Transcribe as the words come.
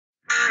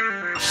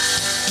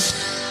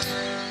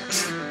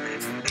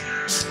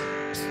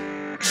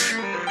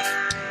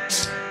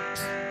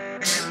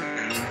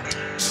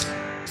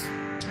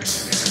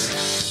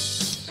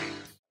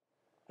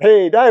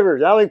Hey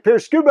divers, Alec,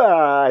 Peirce,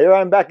 Scuba. Here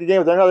I'm back again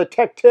with another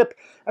tech tip.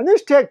 And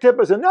this tech tip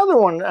is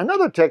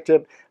another tech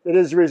tip that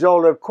is a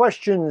result of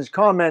questions,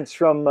 comments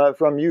from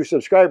you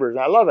subscribers.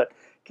 And I love it.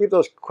 Keep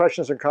those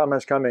questions and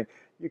comments coming.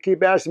 You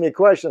keep asking me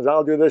questions,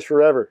 I'll do this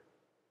forever.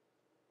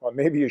 Well,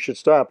 maybe you should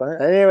stop. Huh?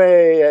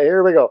 Anyway,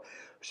 here we go.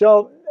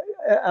 So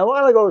a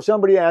while ago,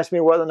 somebody asked me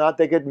whether or not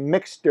they could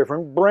mix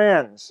different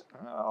brands.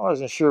 I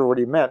wasn't sure what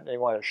he meant. They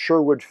want a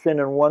Sherwood fin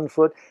on one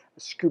foot, a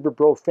Scuba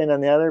Pro fin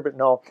on the other, but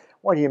no.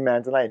 What he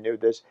meant, and I knew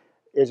this,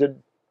 is it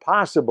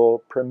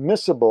possible,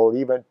 permissible,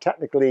 even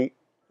technically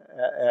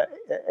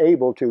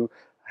able to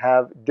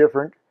have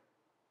different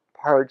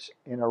parts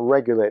in a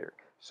regulator?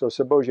 So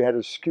suppose you had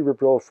a Scuba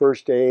Pro first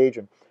stage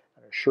and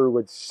a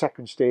Sherwood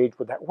second stage,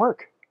 would that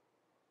work?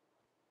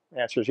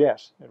 The answer is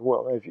yes, it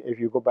will. If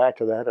you go back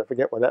to that, I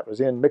forget what that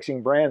was in,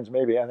 Mixing Brands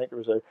maybe. I think there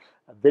was a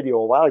video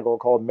a while ago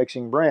called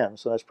Mixing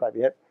Brands, so that's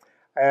probably it.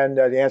 And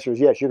the answer is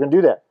yes, you can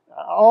do that.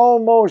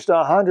 Almost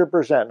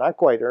 100%, not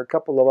quite, there are a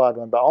couple of odd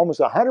ones, but almost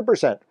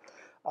 100%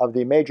 of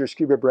the major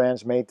scuba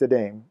brands made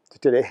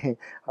today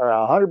are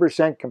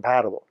 100%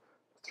 compatible.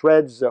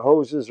 Threads, the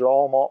hoses are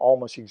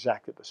almost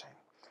exactly the same.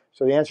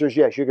 So the answer is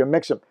yes, you can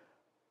mix them.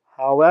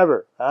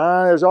 However,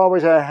 there's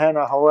always a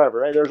however,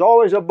 right? There's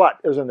always a but,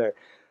 isn't there?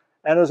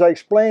 And as I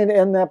explained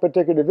in that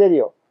particular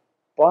video,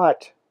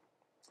 but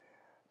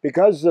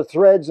because the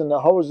threads and the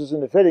hoses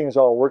and the fittings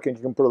all work and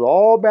you can put it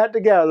all back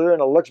together and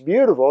it looks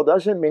beautiful,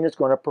 doesn't mean it's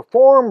going to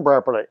perform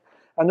properly.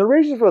 And the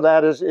reason for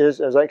that is,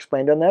 as I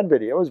explained in that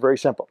video, is very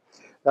simple.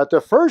 That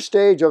the first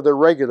stage of the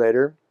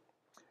regulator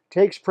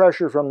takes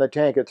pressure from the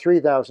tank at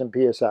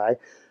 3,000 psi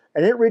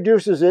and it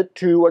reduces it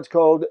to what's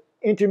called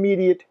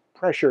intermediate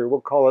pressure.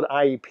 We'll call it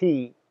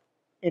IP,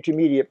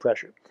 intermediate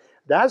pressure.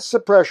 That's the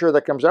pressure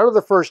that comes out of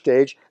the first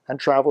stage and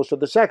travels to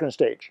the second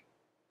stage.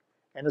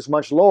 And it's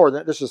much lower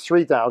than, this is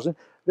 3,000.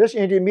 This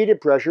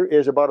intermediate pressure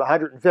is about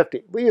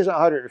 150. We use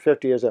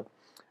 150 as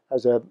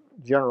a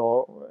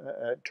general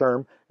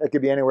term. It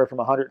could be anywhere from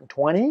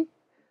 120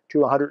 to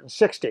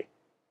 160,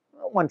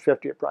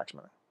 150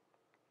 approximately.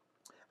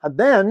 And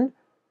then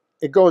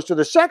it goes to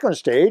the second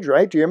stage,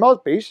 right, to your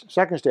mouthpiece,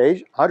 second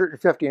stage,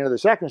 150 into the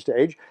second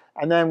stage,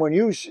 and then when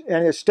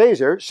and it stays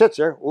there, sits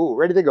there, ooh,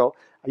 ready to go.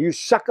 You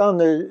suck on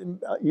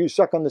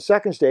the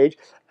second stage,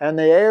 and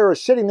the air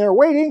is sitting there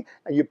waiting,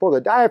 and you pull the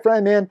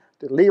diaphragm in,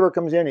 the lever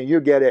comes in, and you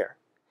get air.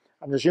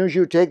 And as soon as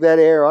you take that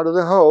air out of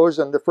the hose,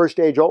 and the first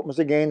stage opens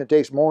again, it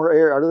takes more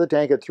air out of the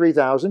tank at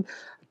 3,000,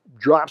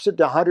 drops it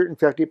to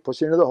 150,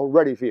 puts it into the hole,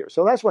 ready for you.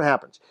 So that's what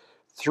happens.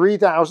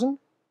 3,000,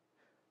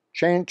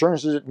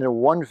 turns it into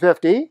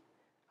 150,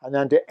 and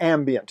then to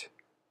ambient,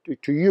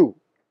 to you,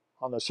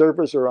 on the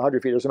surface or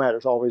 100 feet, doesn't matter.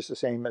 It's always the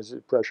same as the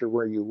pressure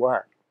where you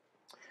are.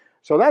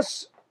 So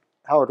that's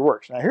how it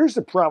works. Now here's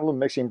the problem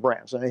mixing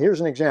brands. And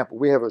here's an example.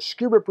 We have a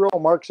Scuba Pro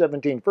Mark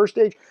 17 first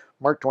stage,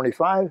 Mark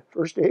 25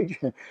 first stage,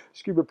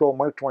 Scuba Pro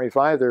Mark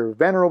 25. They're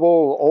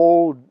venerable,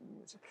 old,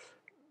 it's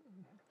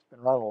been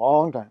around a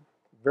long time.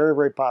 Very,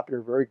 very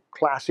popular, very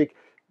classic,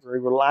 very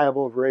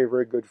reliable, very,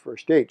 very good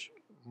first stage.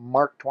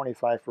 Mark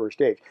 25 first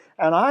stage.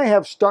 And I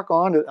have stuck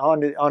onto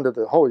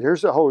the hose.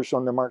 Here's the hose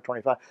on the Mark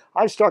 25.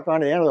 I stuck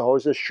on the end of the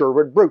hose this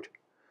Sherwood Brute.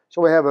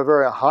 So we have a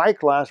very high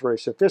class, very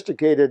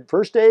sophisticated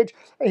first stage,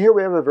 and here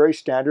we have a very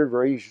standard,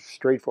 very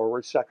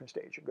straightforward second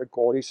stage. A good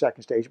quality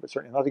second stage, but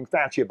certainly nothing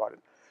fancy about it.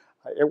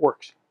 It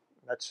works.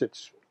 That's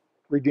its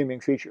redeeming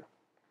feature.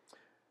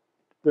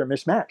 They're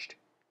mismatched,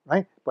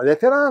 right? But they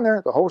fit on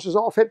there. The hoses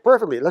all fit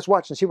perfectly. Let's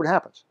watch and see what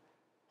happens.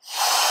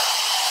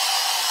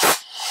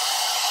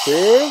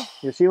 See?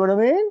 You see what I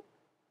mean?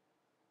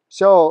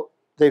 So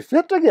they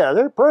fit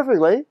together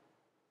perfectly,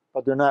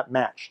 but they're not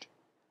matched.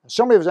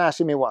 Somebody was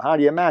asking me, well, how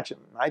do you match them?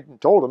 I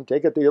told them,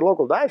 take it to your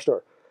local dive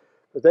store.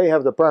 But they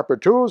have the proper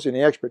tools and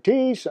the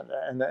expertise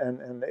and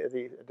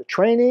the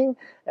training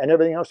and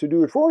everything else to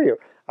do it for you.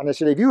 And I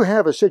said, if you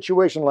have a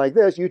situation like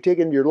this, you take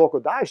it to your local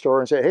dive store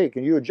and say, hey,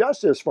 can you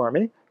adjust this for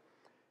me?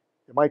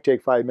 It might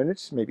take 5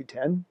 minutes, maybe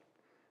 10.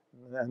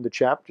 And the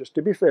chap, just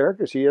to be fair,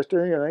 because he has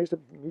to, you know, he's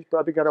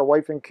probably got a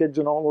wife and kids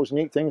and all those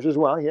neat things as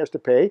well. He has to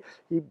pay.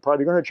 He's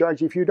probably going to charge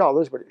you a few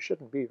dollars, but it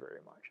shouldn't be very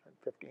much.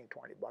 15,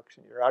 20 bucks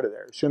and you're out of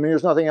there, assuming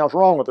there's nothing else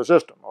wrong with the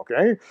system,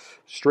 okay?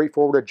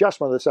 Straightforward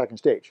adjustment of the second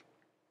stage.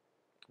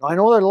 Now, I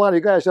know that a lot of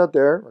you guys out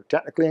there are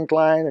technically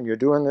inclined and you're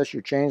doing this,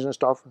 you're changing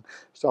stuff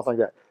like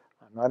that.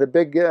 I'm not a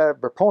big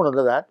proponent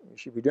of that. You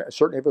should be doing,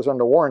 certainly if it's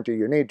under warranty,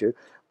 you need to.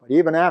 But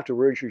even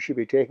afterwards, you should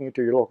be taking it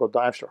to your local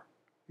dive store,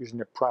 using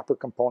the proper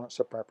components,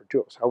 the proper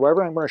tools.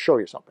 However, I'm going to show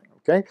you something,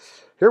 okay?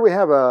 Here we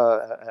have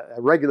a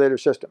regulator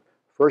system.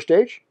 First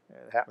stage,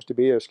 it happens to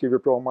be a Scuba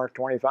Pro Mark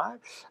 25,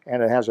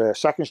 and it has a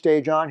second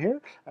stage on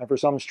here. And for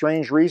some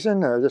strange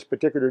reason, this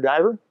particular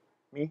diver,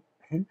 me,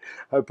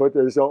 I put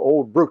this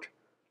old Brute,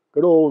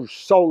 good old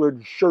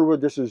solid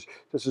Sherwood. This is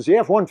the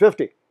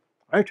F-150,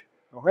 right?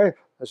 Okay,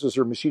 this is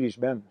their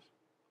Mercedes-Benz.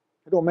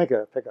 don't make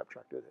a pickup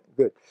truck, do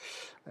they? Good.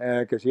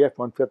 Because the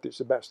F-150 is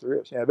the best there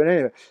is. Yeah, but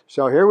anyway,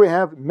 so here we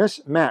have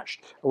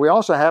mismatched. We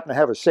also happen to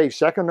have a safe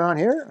second on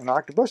here, an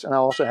octopus, and I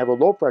also have a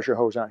low pressure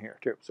hose on here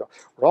too. So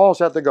we're all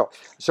set to go.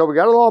 So we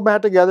got it all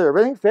back together.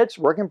 Everything fits,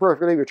 working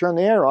perfectly. We turn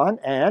the air on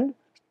and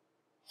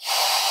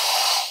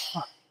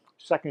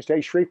second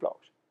stage free flows.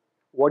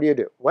 What do you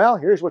do? Well,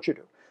 here's what you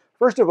do.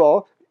 First of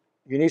all,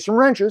 you need some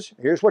wrenches.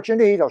 Here's what you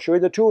need. I'll show you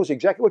the tools,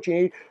 exactly what you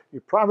need.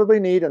 You probably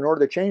need, in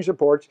order to change the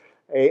ports,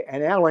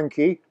 an Allen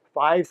key,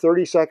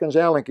 5/30 seconds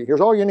Allen key. Here's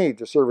all you need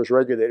to service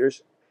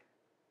regulators.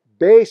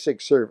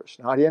 Basic service,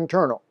 not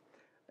internal.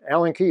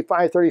 Allen key,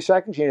 5/30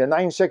 seconds. You need a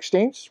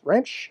 9/16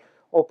 wrench,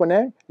 open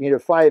end. You need a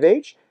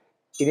 5/8.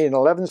 You need an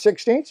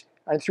 11/16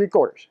 and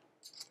 3/4.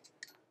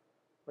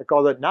 We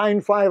call it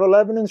 9, 5,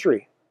 11, and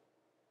 3.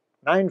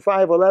 9,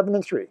 5, 11,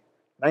 and 3.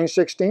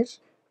 9/16,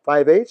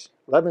 5/8,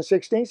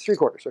 11/16,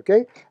 3/4,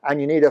 okay?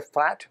 And you need a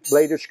flat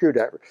bladed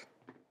screwdriver.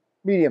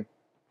 Medium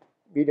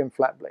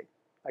flat blade,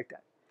 like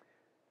that.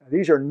 Now,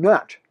 these are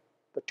not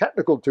the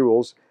technical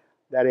tools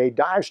that a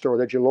dive store,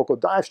 that your local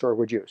dive store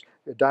would use.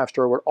 The dive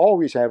store would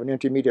always have an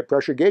intermediate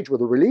pressure gauge with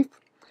a relief,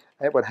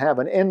 and it would have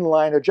an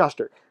inline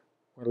adjuster.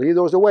 We'll leave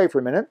those away for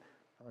a minute.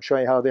 I'll show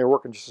you how they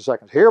work in just a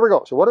second. Here we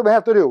go. So what do we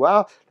have to do?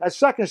 Well, that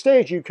second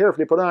stage you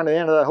carefully put on the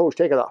end of that hose,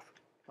 take it off,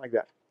 like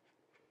that.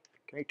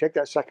 Okay, take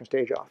that second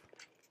stage off.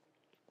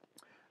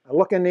 Now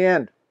look in the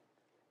end.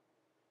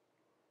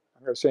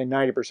 I'm going to say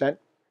 90%.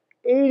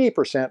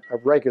 80%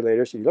 of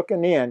regulators, you look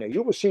in the end, and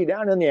you will see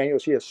down in the end, you'll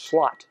see a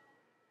slot.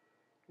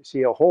 You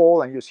see a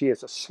hole, and you'll see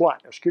it's a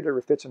slot. A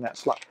screwdriver fits in that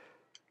slot.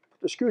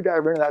 Put the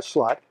screwdriver into that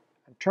slot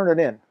and turn it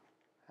in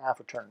half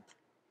a turn,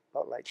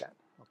 about like that.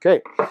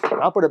 Okay,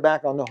 I'll put it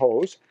back on the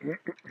hose.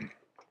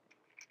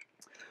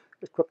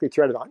 Just quickly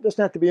thread it on. It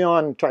doesn't have to be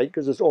on tight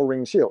because it's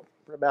O-ring sealed.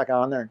 Put it back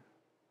on there.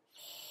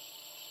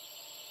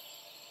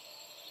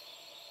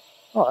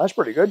 Oh, that's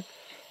pretty good.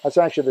 That's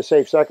actually the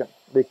safe second,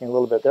 leaking a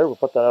little bit there. We'll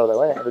put that out of the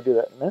way. I'm going to do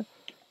that in a minute.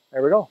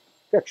 There we go.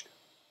 Fixed.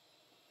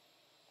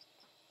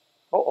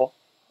 Uh-oh.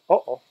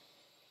 Uh-oh.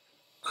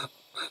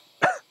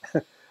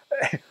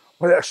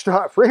 Well, that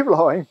stopped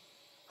free-flowing.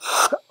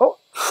 Oh, well,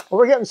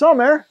 we're getting some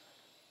there.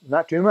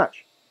 Not too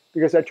much,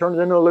 because I turned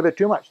it into a little bit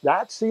too much.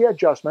 That's the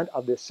adjustment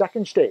of the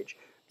second stage,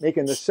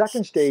 making the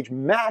second stage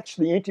match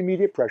the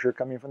intermediate pressure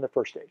coming from the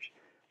first stage.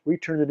 We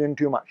turned it in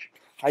too much.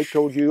 I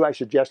told you, I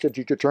suggested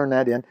you could turn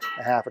that in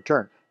a half a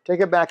turn. Take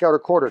it back out a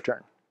quarter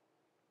turn,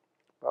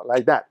 about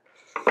like that.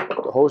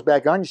 Put the hose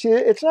back on. You see,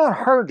 it's not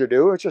hard to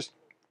do. It's just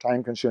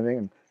time-consuming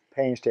and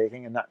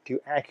painstaking and not too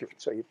accurate.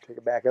 So you take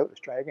it back out. Let's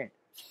try again.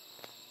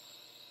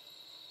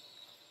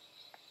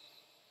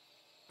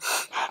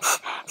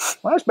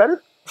 Well, that's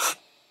better.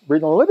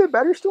 Breathing a little bit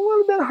better, still a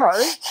little bit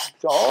hard.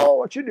 So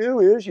what you do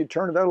is you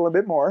turn it out a little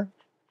bit more.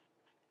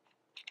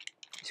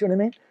 See what I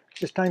mean? It's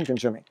just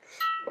time-consuming.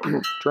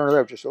 Turn it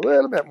out just a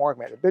little bit more,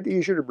 make it a bit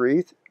easier to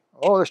breathe.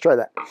 Oh, let's try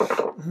that.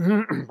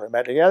 Put it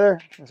back together,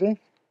 you see?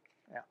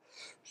 Yeah.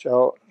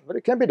 So, but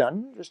it can be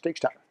done, it just takes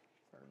time.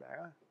 Turn it back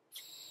on.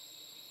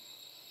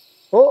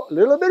 Oh, a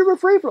little bit of a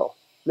free flow,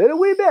 little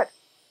wee bit.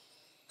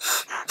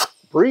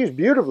 Breathes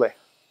beautifully.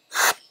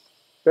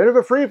 Bit of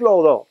a free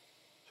flow though.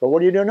 So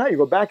what do you do now? You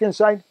go back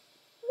inside,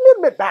 a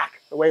little bit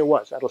back the way it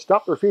was. That'll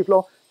stop the free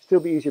flow,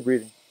 still be easy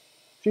breathing.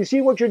 So you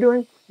see what you're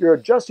doing? You're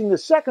adjusting the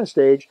second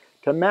stage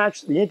to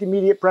match the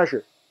intermediate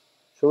pressure,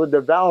 so that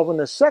the valve in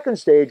the second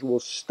stage will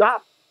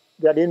stop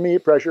that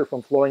intermediate pressure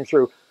from flowing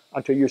through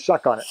until you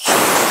suck on it.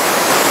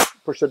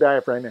 Push the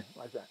diaphragm in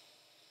like that.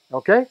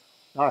 Okay?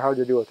 Not hard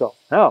to do at all.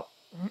 Now,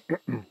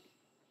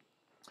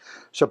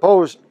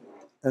 suppose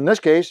in this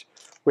case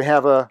we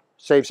have a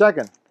safe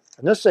second,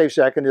 and this safe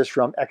second is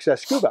from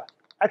Scuba.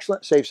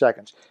 Excellent safe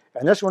seconds.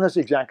 And this one is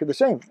exactly the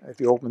same.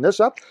 If you open this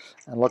up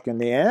and look in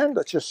the end,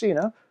 let's just see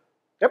now.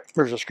 Yep,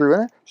 there's a screw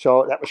in it.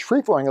 So that was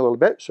free flowing a little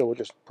bit. So we'll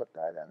just put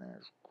that in there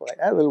like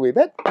that a little wee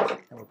bit. And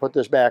we'll put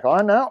this back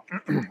on now.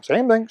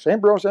 Same thing, same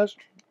process.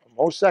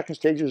 Most second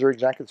stages are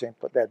exactly the same.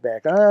 Put that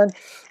back on.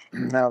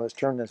 Now let's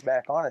turn this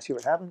back on and see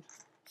what happens.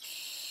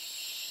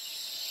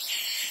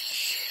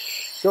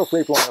 Still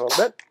free flowing a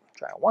little bit.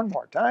 Try it one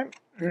more time.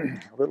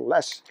 A little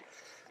less.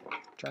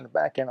 Turn it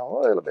back in a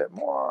little bit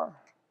more.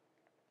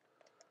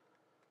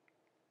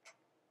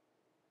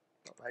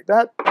 Like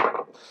that.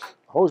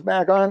 Hose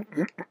back on.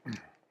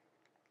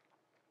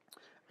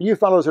 You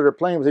fellows that are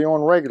playing with your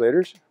own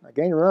regulators,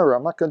 again, remember,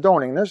 I'm not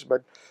condoning this,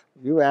 but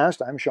you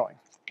asked, I'm showing.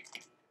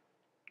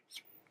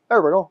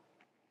 There we go.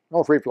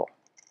 No free flow.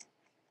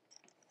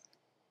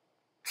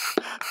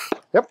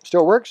 Yep,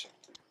 still works.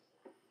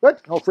 Good,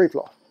 no free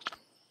flow.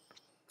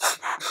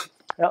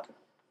 Yep,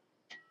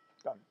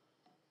 done.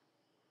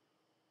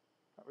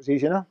 That was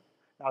easy enough.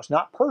 Now, it's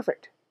not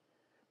perfect,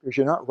 because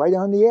you're not right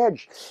on the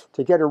edge.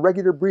 To get a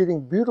regular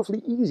breathing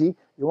beautifully easy,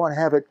 you want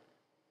to have it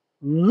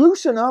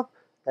loose enough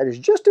that is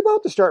just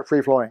about to start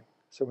free flowing.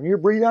 So when you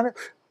breathe on it,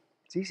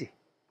 it's easy,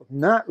 but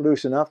not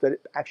loose enough that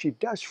it actually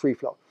does free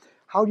flow.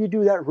 How do you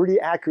do that really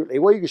accurately?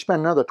 Well, you can spend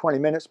another 20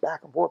 minutes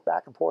back and forth,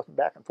 back and forth, and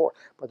back and forth,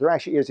 but there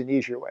actually is an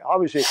easier way.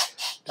 Obviously,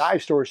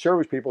 Dive store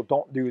service people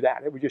don't do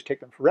that. It would just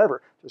take them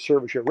forever to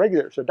service your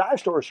regulator. So dive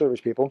store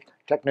service people,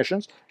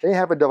 technicians, they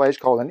have a device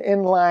called an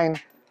inline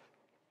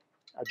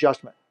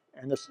adjustment.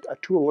 And this a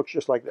tool looks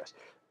just like this.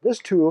 This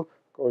tool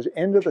goes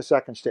into the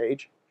second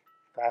stage,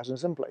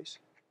 fastens in place.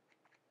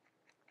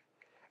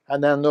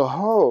 And then the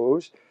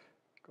hose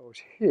goes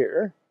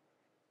here.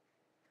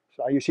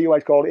 So you see why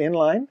it's called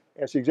inline?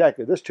 Yes,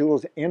 exactly. This tool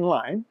is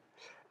inline.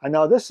 And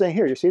now this thing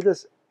here, you see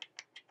this?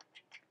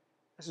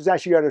 This has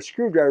actually got a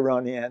screwdriver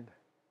on the end.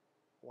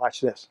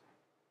 Watch this.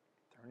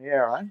 Turn the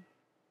air on.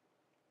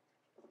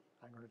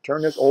 I'm going to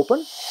turn this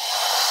open.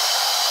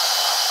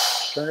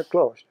 Turn it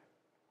closed.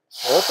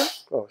 Open,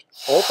 closed.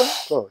 Open,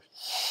 closed.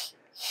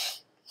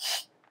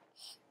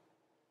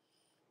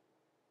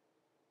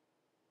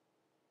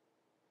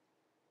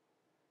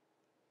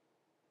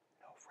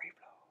 No free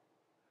flow.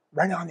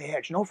 Right on the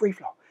edge, no free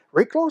flow.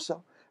 Very close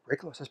though. Very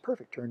close, that's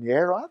perfect. Turn the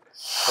air off,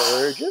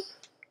 purge it,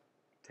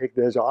 take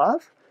this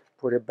off,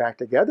 put it back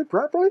together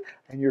properly,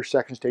 and your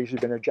second stage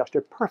has been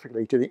adjusted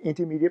perfectly to the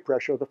intermediate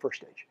pressure of the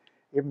first stage,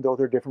 even though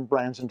they're different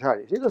brands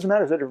entirely. It doesn't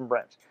matter if they're different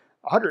brands.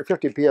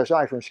 150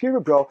 psi from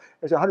Scuba Pro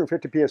is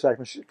 150 psi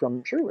from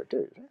Scuba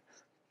too.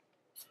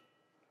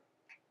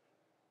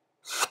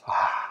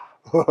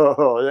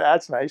 Oh,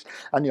 that's nice.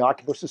 And the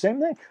octopus, the same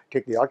thing.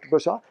 Take the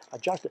octopus off,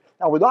 adjust it.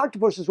 Now with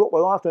octopuses, what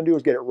we'll often do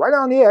is get it right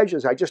on the edge,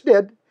 as I just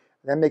did,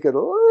 and then make it a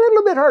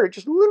little bit harder,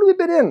 just a little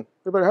bit in, a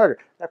little bit harder.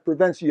 That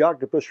prevents the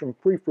octopus from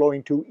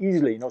free-flowing too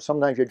easily. You know,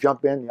 sometimes you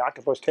jump in, the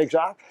octopus takes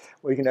off.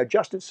 Well, you can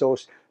adjust it so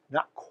it's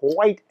not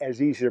quite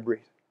as easy to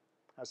breathe.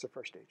 That's the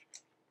first stage.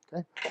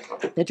 Okay.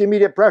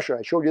 Intermediate pressure.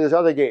 I showed you this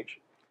other gauge.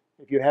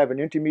 If you have an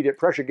intermediate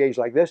pressure gauge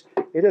like this,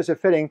 it is a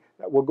fitting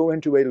that will go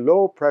into a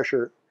low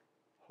pressure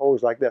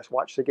hose like this.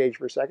 Watch the gauge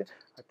for a second.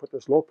 I put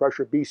this low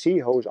pressure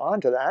BC hose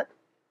onto that.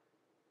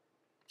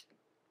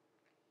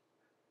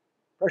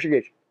 Pressure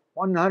gauge,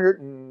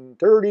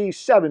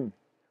 137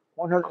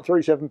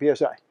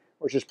 psi,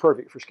 which is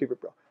perfect for Scuba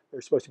Pro. They're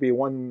supposed to be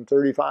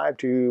 135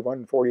 to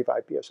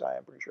 145 psi.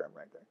 I'm pretty sure I'm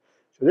right there.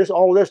 So this,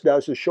 all this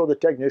does is show the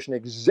technician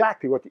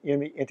exactly what the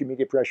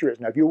intermediate pressure is.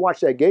 Now, if you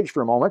watch that gauge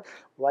for a moment,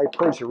 while I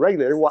purge the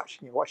regulator, watch.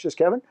 Can you watch this,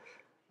 Kevin?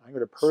 I'm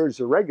going to purge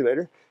the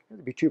regulator.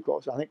 It'll be too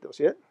close. I think they'll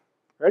see it.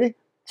 Ready?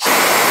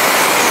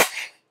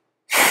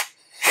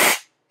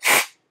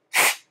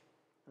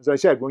 As I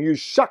said, when you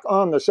suck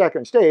on the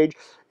second stage,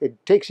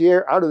 it takes the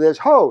air out of this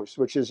hose,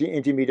 which is the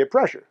intermediate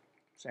pressure.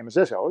 Same as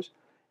this hose.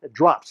 It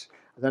drops.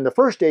 And then the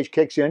first stage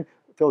kicks in,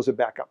 fills it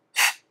back up.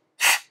 Just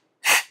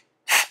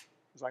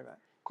like that.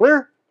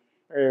 Clear?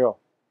 There you go.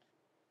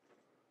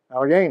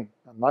 Now again,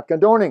 I'm not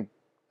condoning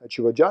that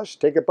you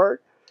adjust, take it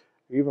apart,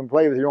 even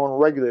play with your own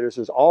regulators.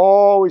 It's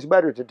always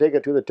better to take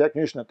it to the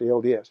technician at the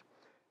LDS.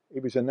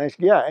 If he's a nice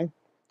guy,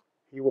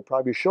 he will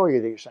probably show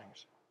you these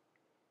things.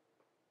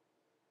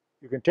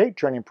 You can take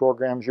training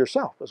programs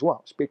yourself as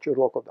well. Speak to your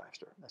local dive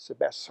store. That's the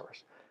best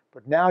source.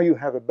 But now you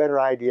have a better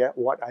idea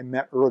what I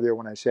meant earlier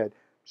when I said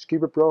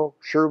Scuba Pro,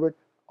 Sherwood,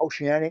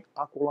 Oceanic,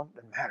 Aqualung,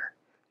 doesn't matter.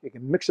 You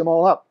can mix them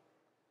all up,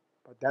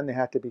 but then they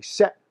have to be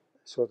set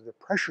so that the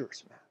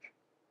pressures match.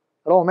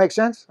 That all makes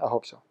sense? I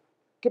hope so.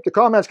 Keep the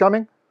comments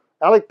coming.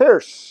 Alec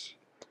Peirce,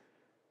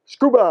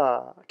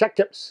 Scuba Tech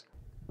Tips.